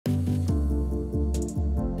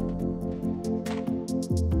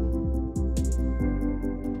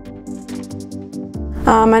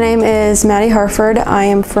My name is Maddie Harford. I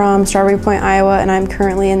am from Strawberry Point, Iowa, and I'm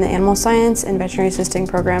currently in the Animal Science and Veterinary Assisting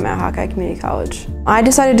program at Hawkeye Community College. I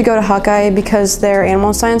decided to go to Hawkeye because their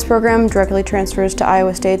Animal Science program directly transfers to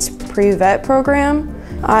Iowa State's pre-vet program.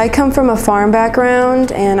 I come from a farm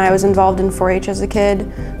background and I was involved in 4-H as a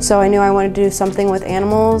kid, so I knew I wanted to do something with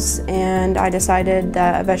animals, and I decided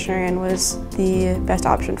that a veterinarian was the best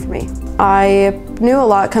option for me. I knew a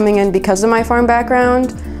lot coming in because of my farm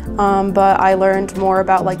background, but I learned more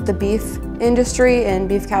about the beef industry and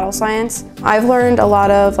beef cattle science. I've learned a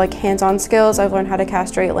lot of hands-on skills. I've learned how to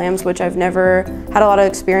castrate lambs, which I've never had a lot of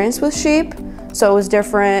experience with sheep. So it was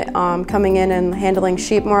different coming in and handling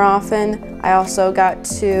sheep more often. I also got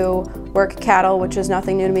to work cattle, which is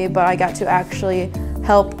nothing new to me, but I got to actually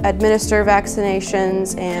help administer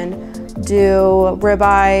vaccinations and do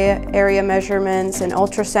ribeye area measurements and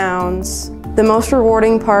ultrasounds. The most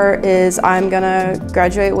rewarding part is I'm gonna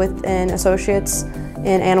graduate with an associate's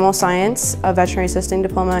in animal science, a veterinary assisting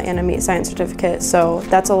diploma, and a meat science certificate, so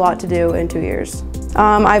that's a lot to do in 2 years.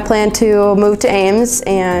 I plan to move to Ames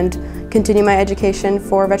and continue my education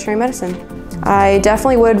for veterinary medicine. I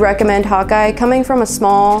definitely would recommend Hawkeye. Coming from a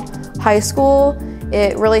small high school,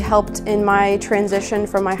 it really helped in my transition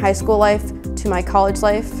from my high school life to my college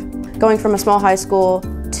life. Going from a small high school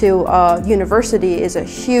to a university is a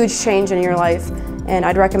huge change in your life, and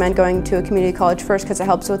I'd recommend going to a community college first because it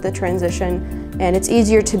helps with the transition, and it's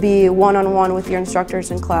easier to be one-on-one with your instructors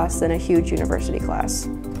in class than a huge university class.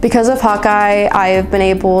 Because of Hawkeye, I have been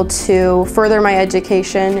able to further my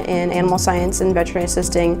education in animal science and veterinary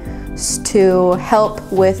assisting to help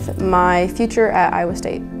with my future at Iowa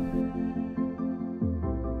State.